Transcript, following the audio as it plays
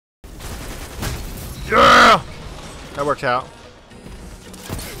That works out.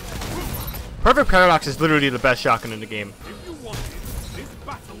 Perfect Paradox is literally the best shotgun in the game. If you want it, this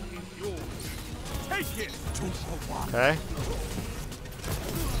battle is yours. Take it. Okay.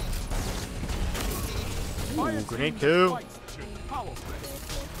 Ooh, grenade kill.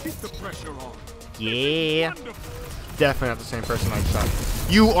 Keep the pressure on. Yeah. Definitely not the same person I shot.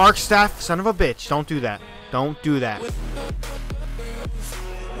 You arc staff son of a bitch. Don't do that. Don't do that.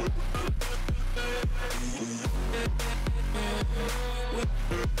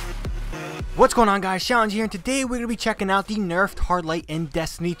 What's going on, guys? ShadowNinja here, and today we're going to be checking out the nerfed Hardlight in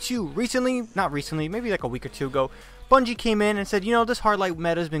Destiny 2. Not recently, maybe like a week or two ago, Bungie came in and said, you know, this Hardlight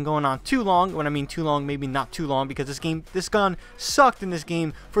meta has been going on too long. When I mean too long, maybe not too long, because this gun sucked in this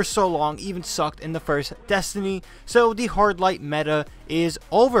game for so long, even sucked in the first Destiny. So the Hardlight meta is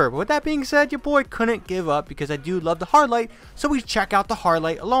over. But with that being said, your boy couldn't give up because I do love the Hardlight. So we check out the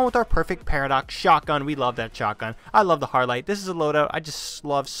Hardlight along with our perfect Paradox shotgun. We love that shotgun. I love the Hardlight. This is a loadout I just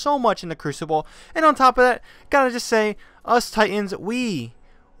love so much in the Crucible. And on top of that, gotta just say, us Titans, we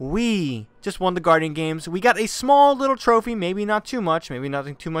just won the Guardian games. We got a small little trophy, maybe not too much, maybe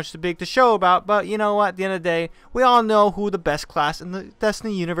nothing too much too big to show about, but you know what, at the end of the day, we all know who the best class in the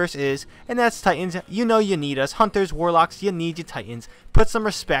Destiny universe is, and that's Titans. You know you need us. Hunters, Warlocks, you need your Titans. Put some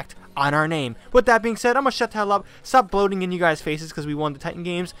respect on our name. With that being said, I'm gonna shut the hell up, stop bloating in you guys' faces because we won the Titan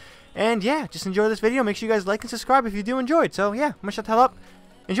games, and yeah, just enjoy this video. Make sure you guys like and subscribe if you do enjoy it. So yeah, I'm gonna shut the hell up.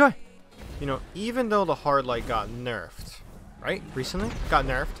 Enjoy. You know, even though the Hardlight got nerfed, right? Recently got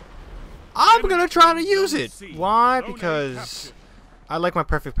nerfed. I'm gonna try to use it. Why? Because I like my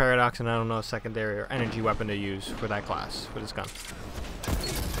perfect Paradox, and I don't know a secondary or energy weapon to use for that class for this gun.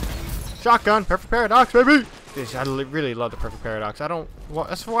 Shotgun, perfect Paradox, baby. I really love the perfect Paradox.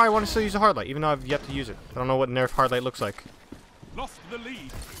 That's why I want to still use the Hardlight, even though I've yet to use it. I don't know what nerf Hardlight looks like. Lost the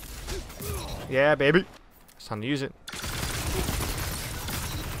lead. Yeah, baby. It's time to use it.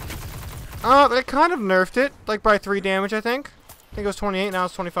 Oh, they kind of nerfed it, like by 3 damage, I think. I think it was 28, now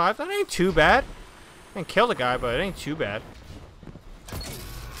it's 25. That ain't too bad. I didn't kill the guy, but it ain't too bad.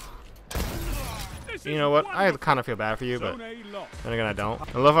 You know what? I kind of feel bad for you, but then again, I don't.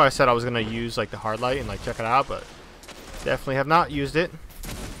 I love how I said I was going to use like the Hardlight and like check it out, but definitely have not used it.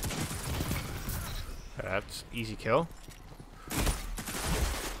 That's easy kill.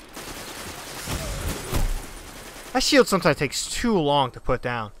 That shield sometimes takes too long to put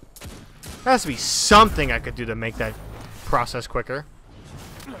down. There has to be something I could do to make that process quicker.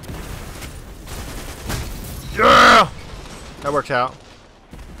 Yeah! That works out.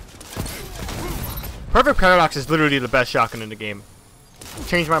 Perfect Paradox is literally the best shotgun in the game.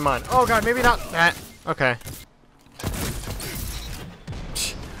 Changed my mind. Oh god, maybe not that. Okay.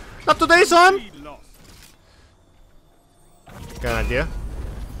 Not today, son! Got an idea?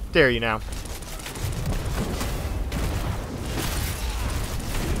 Dare you now.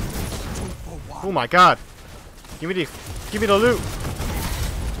 Oh my god. Give me the loot.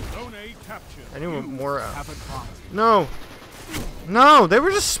 I need more. No. No, they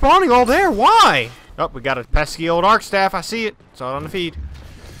were just spawning all there. Why? Oh, we got a pesky old arc staff. I see it. Saw it on the feed.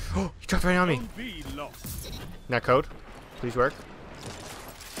 Oh, he dropped right on me. Net code. Please work.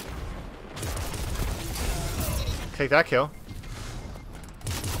 Take that kill.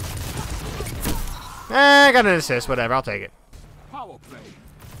 I got an assist. Whatever. I'll take it. Power play.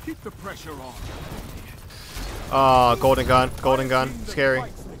 Keep the pressure on. Oh, golden gun, scary.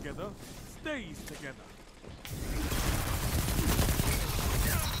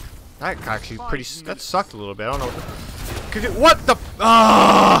 That actually that sucked a little bit. I don't know what the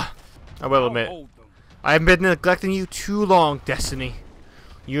I will admit, I have been neglecting you too long, Destiny.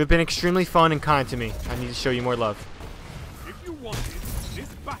 You have been extremely fun and kind to me. I need to show you more love. If you want it, this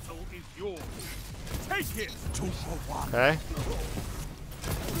battle is yours. Take it. Okay.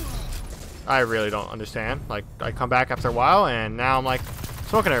 I really don't understand. Like, I come back after a while, and now I'm like,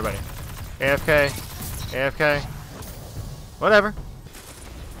 smoking everybody. AFK. AFK. Whatever.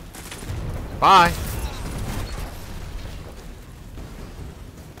 Bye.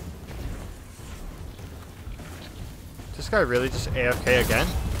 This guy really just AFK again?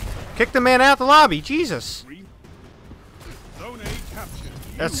 Kick the man out the lobby. Jesus.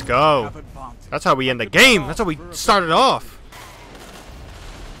 Let's go. That's how we end the game. That's how we started off.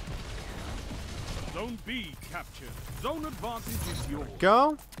 Zone B captured. Zone advantage is yours.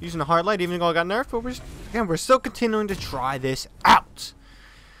 Go. Using the Hardlight, even though I got nerfed, but we're still continuing to try this out.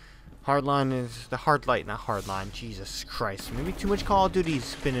 Hardline is the Hardlight, not Hardline. Jesus Christ. Maybe too much Call of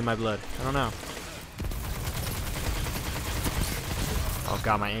Duty's been in my blood. I don't know. Oh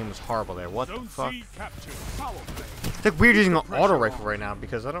god, my aim was horrible there. What the fuck? It's like weird using an auto rifle right now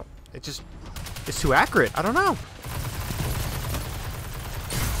because it's too accurate. I don't know.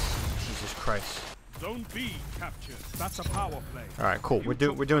 Christ. Zone B captured. That's a power play. All right, cool. We're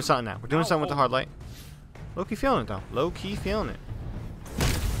doing something now. We're doing something with the hard light. Low key feeling it though. Low key feeling it.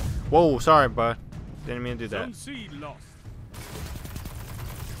 Whoa, sorry, bud. Didn't mean to do that. Zone C lost.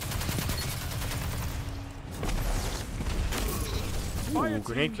 Ooh,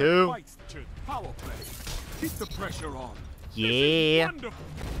 grenade kill. Power play. Keep the pressure on. Yeah.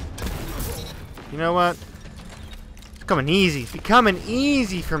 You know what? It's coming easy. It's becoming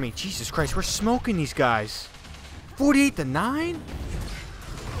easy for me. Jesus Christ, we're smoking these guys. 48-9?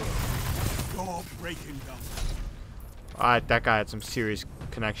 You're breaking them. Alright, that guy had some serious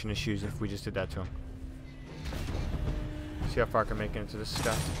connection issues if we just did that to him. See how far I can make it into this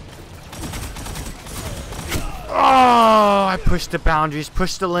guy. Oh, I pushed the boundaries,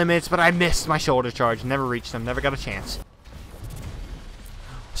 pushed the limits, but I missed my shoulder charge. Never reached them, never got a chance.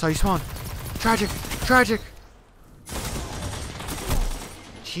 Saw you spawn. Tragic, tragic.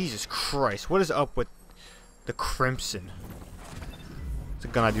 Jesus Christ, what is up with the Crimson? It's a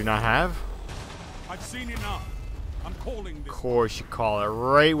gun I do not have. I've seen enough. I'm calling this. Of course you call it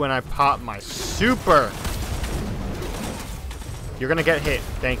right when I pop my super. You're gonna get hit.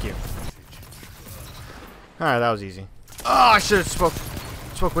 Thank you. Alright, that was easy. Oh, I should have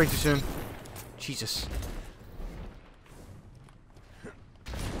spoke way too soon. Jesus.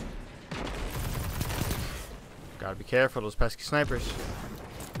 Gotta be careful, those pesky snipers.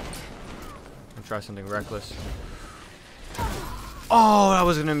 I'll try something reckless. Oh, that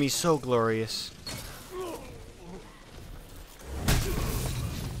was gonna be so glorious.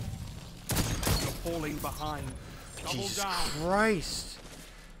 Falling behind. Jesus Christ.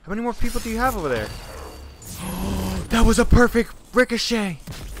 How many more people do you have over there? That was a perfect ricochet.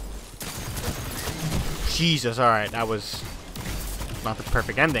 Jesus, alright, that was not the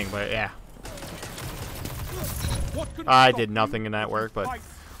perfect ending, but yeah. I did nothing in that work, but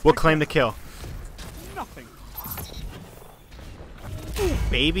we'll claim the kill. Nothing. Ooh,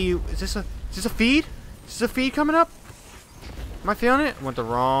 baby, is this a feed? Is this a feed coming up? Am I feeling it? Went the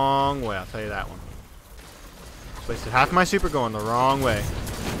wrong way, I'll tell you that one. Wasted half of my super going the wrong way.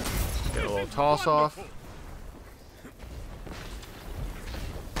 Get a little toss off.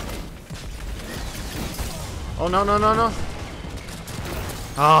 Oh, no, no, no, no.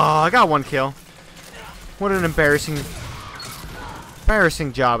 Oh, I got one kill. What an embarrassing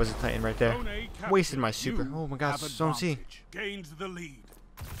job as a Titan right there. Wasted my super. Oh my gosh, Zone C. Gains the lead.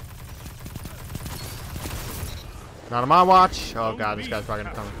 Not on my watch. Oh god, this guy's probably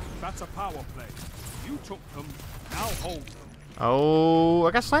gonna come. That's a power play. You took them, now hold them. Oh,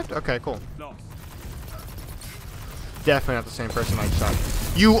 I got sniped? Okay, cool. Lost. Definitely not the same person I shot.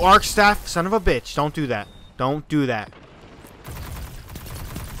 You arc staff son of a bitch. Don't do that. Don't do that.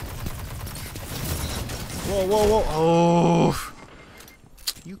 Whoa, whoa, whoa. Oh.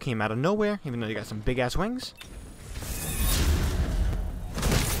 You came out of nowhere, even though you got some big ass wings.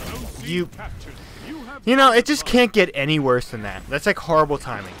 You know, it just can't get any worse than that. That's like horrible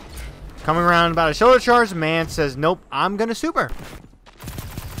timing. Coming around about a shoulder charge, the man says, nope, I'm gonna super.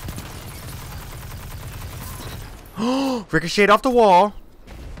 Ricocheted off the wall.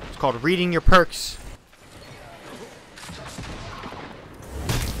 It's called reading your perks.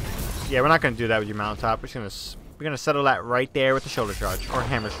 Yeah, we're not gonna do that with your mountaintop. We're gonna settle that right there with the shoulder charge or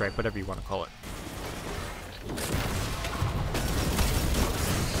hammer strike, whatever you want to call it.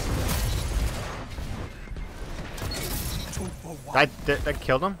 That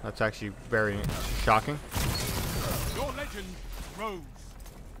killed him. That's actually very shocking. Your legend rose.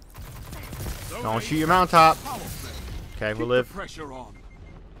 Don't shoot your mountaintop. Okay, we'll live. Pressure on.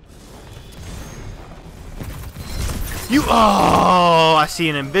 You. Oh, I see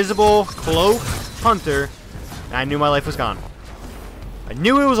an invisible cloak hunter. And I knew my life was gone. I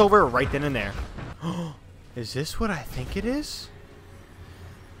knew it was over right then and there. Is this what I think it is?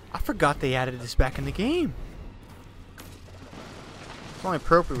 I forgot they added this back in the game. It's only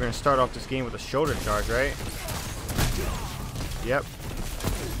appropriate we're going to start off this game with a shoulder charge, right? Yep.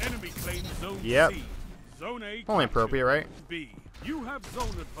 Enemy claims zone Yep. C. Zone A Only appropriate, right? B. You have zone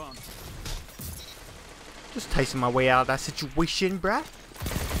advantage. Just Tyson my way out of that situation, bruh.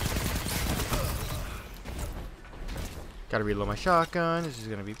 Gotta reload my shotgun. This is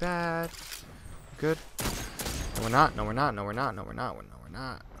gonna be bad. Good. No, we're not. No, we're not. No, we're not. No, we're not. No, we're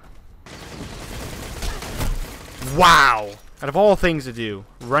not. Wow! Out of all things to do,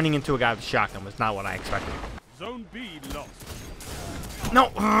 running into a guy with a shotgun was not what I expected. Zone B lost.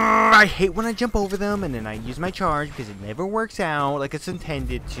 No! I hate when I jump over them and then I use my charge because it never works out like it's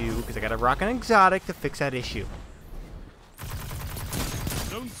intended to because I gotta rock an exotic to fix that issue.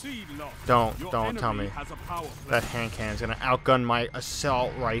 Zone C lost. Don't tell enemy me has a power play. that hand cannon's gonna outgun my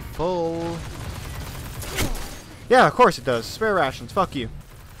assault rifle. Yeah, of course it does. Spare rations. Fuck you.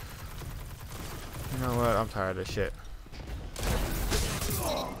 You know what? I'm tired of this shit.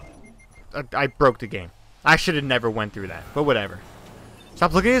 I broke the game. I should have never went through that, but whatever.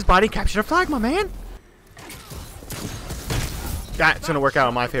 Stop looking at his body. Capture the flag, my man. That's gonna work out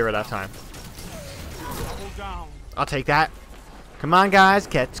in my favor that time. I'll take that. Come on, guys.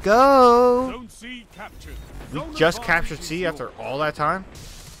 Let's go. Zone C captured. We just captured C after all that time.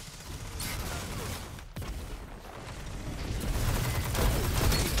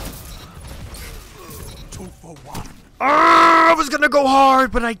 I was gonna go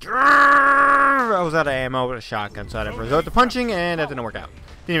hard, but I was out of ammo with a shotgun, so I had to resort to punching, and that didn't work out.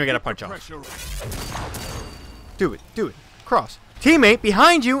 Didn't even get a punch off. Do it, do it. Cross. Teammate,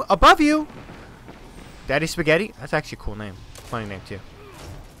 behind you, above you. Daddy Spaghetti. That's actually a cool name. Funny name too.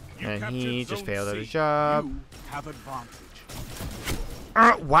 And he just failed at his job.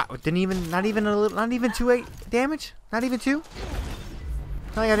 Wow! Didn't even, not even 2 damage. Not even 2.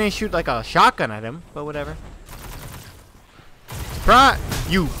 Not like I didn't shoot like a shotgun at him, but whatever. Surprise!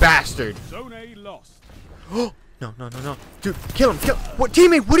 You bastard! Zone A lost. Oh no, dude, kill him! Kill! What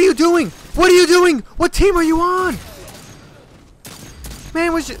teammate? What are you doing? What are you doing? What team are you on?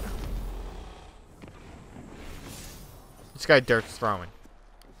 Man, what's it? This guy Dirt's throwing.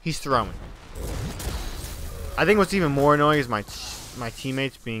 He's throwing. I think what's even more annoying is my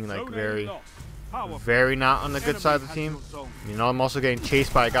teammates being like very not on the good side of the team. You know, I'm also getting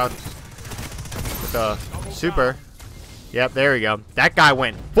chased by a guy with a super. Yep, there we go. That guy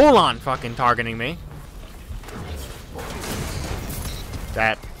went full on fucking targeting me.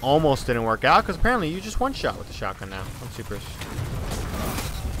 That almost didn't work out because apparently you just one shot with the shotgun now on supers.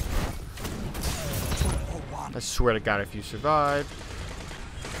 I swear to God, if you survive.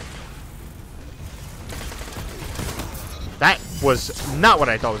 That was not what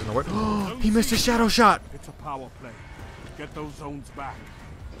I thought was going to work. He missed a shadow shot. It's a power play. Get those zones back.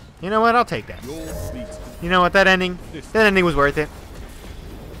 You know what? I'll take that. You know what? That ending was worth it.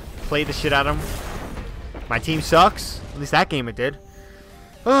 Played the shit out of him. My team sucks. At least that game it did.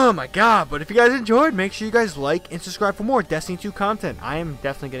 Oh my God. But if you guys enjoyed, make sure you guys like and subscribe for more Destiny 2 content. I am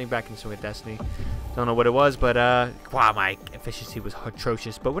definitely getting back into swing of Destiny. Don't know what it was, but wow, my efficiency was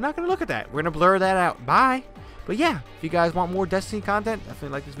atrocious. But we're not going to look at that. We're going to blur that out. Bye. But yeah, if you guys want more Destiny content, definitely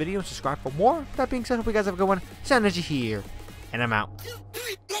like this video and subscribe for more. That being said, hope you guys have a good one. ShadowNinja here, and I'm out.